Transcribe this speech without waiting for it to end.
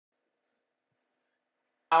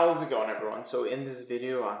How's it going, everyone? So in this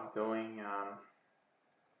video I'm going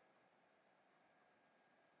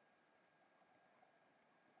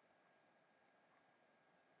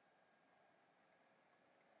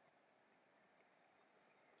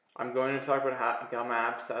to talk about gum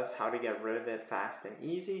abscess, how to get rid of it fast and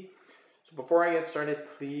easy. So before I get started,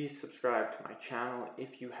 please subscribe to my channel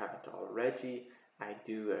if you haven't already. I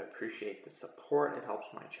do appreciate the support. It helps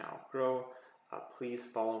my channel grow. Please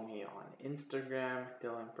follow me on Instagram,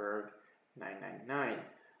 Dylanberg999.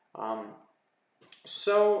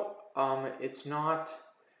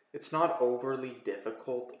 It's not overly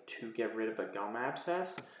difficult to get rid of a gum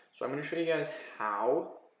abscess. So I'm going to show you guys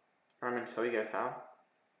how, or I'm going to tell you guys how.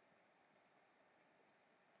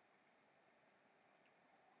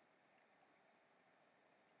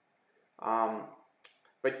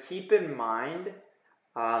 But keep in mind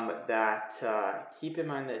that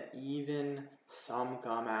even some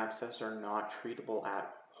gum abscess are not treatable at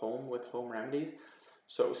home with home remedies.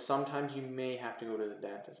 So sometimes you may have to go to the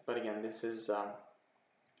dentist. But again, this is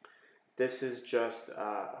just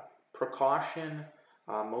precaution.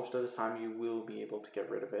 Most of the time you will be able to get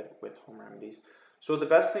rid of it with home remedies. So the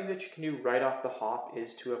best thing that you can do right off the hop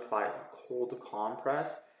is to apply a cold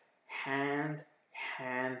compress. Hands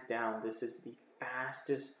down, this is the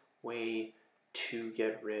fastest way to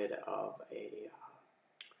get rid of a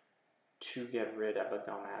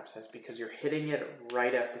gum abscess, because you're hitting it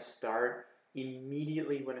right at the start.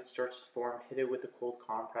 Immediately when it starts to form, hit it with a cold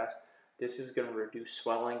compress. This is going to reduce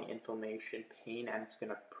swelling, inflammation, pain, and it's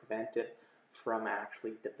going to prevent it from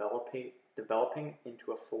actually developing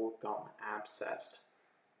into a full gum abscess.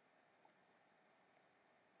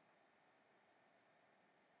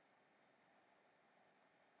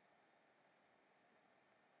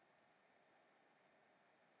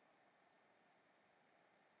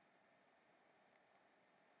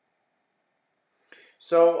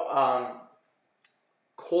 So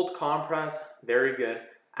cold compress, very good.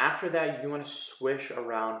 After that, you want to swish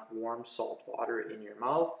around warm salt water in your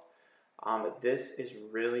mouth. This is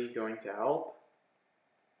really going to help.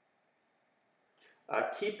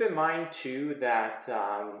 Keep in mind too that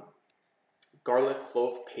garlic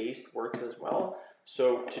clove paste works as well.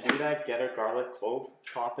 So to do that, get a garlic clove,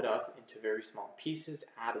 chop it up into very small pieces,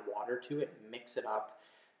 add water to it, mix it up.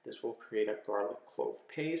 This will create a garlic clove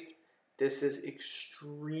paste. This is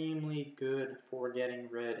extremely good for getting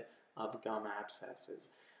rid of gum abscesses.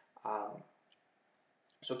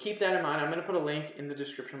 So keep that in mind. I'm going to put a link in the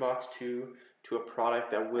description box to a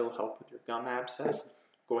product that will help with your gum abscess.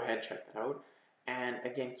 Go ahead, check that out. And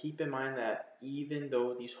again, keep in mind that even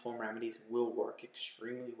though these home remedies will work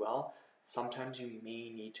extremely well, sometimes you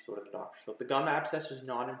may need to go to the doctor. So if the gum abscess is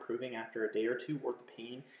not improving after a day or two, or the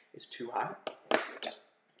pain is too high,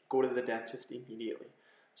 go to the dentist immediately.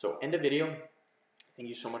 So end of video. Thank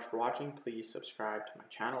you so much for watching. Please subscribe to my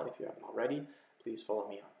channel if you haven't already. Please follow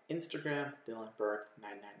me on Instagram,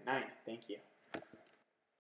 Dylanberg999. Thank you.